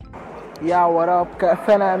Yeah, what up?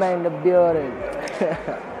 Phenomena in the building.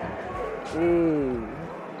 Hey,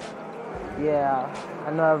 yeah,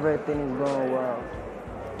 I know everything is going well.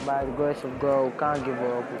 By the grace of God, we can't give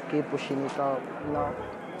up. We keep pushing it up,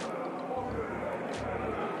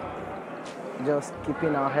 Just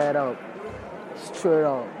keeping our head up, straight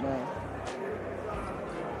up, man.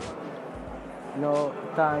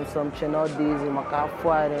 Time something not easy. I can't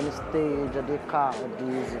fight any stage or the car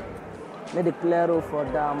easy. May declare for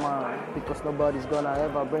that man because nobody's gonna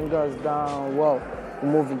ever bring us down. Whoa, we're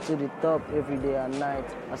moving to the top every day and night.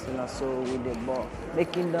 As in a soul with the ball,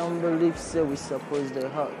 making them believe say we suppose they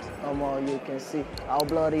hurt. All you can see our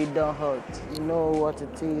bloody don't hurt. You know what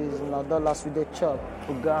it is. Now dollars with the chop.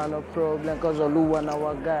 We got no problem cause Olu and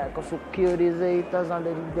our guy. Cause we kill these haters and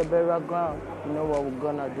they bury ground. You know what we're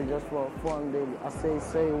gonna do just for fun, baby. I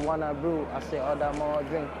say you wanna brew. I say other more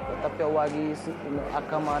drink. But up your waggy, you see, I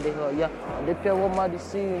come out of here, yeah. And the pure woman,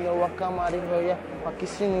 see, I come out of here, yeah. I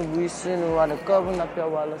kiss you, we see, and the cover up your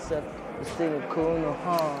wall, self. It's still cool, no,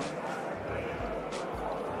 huh?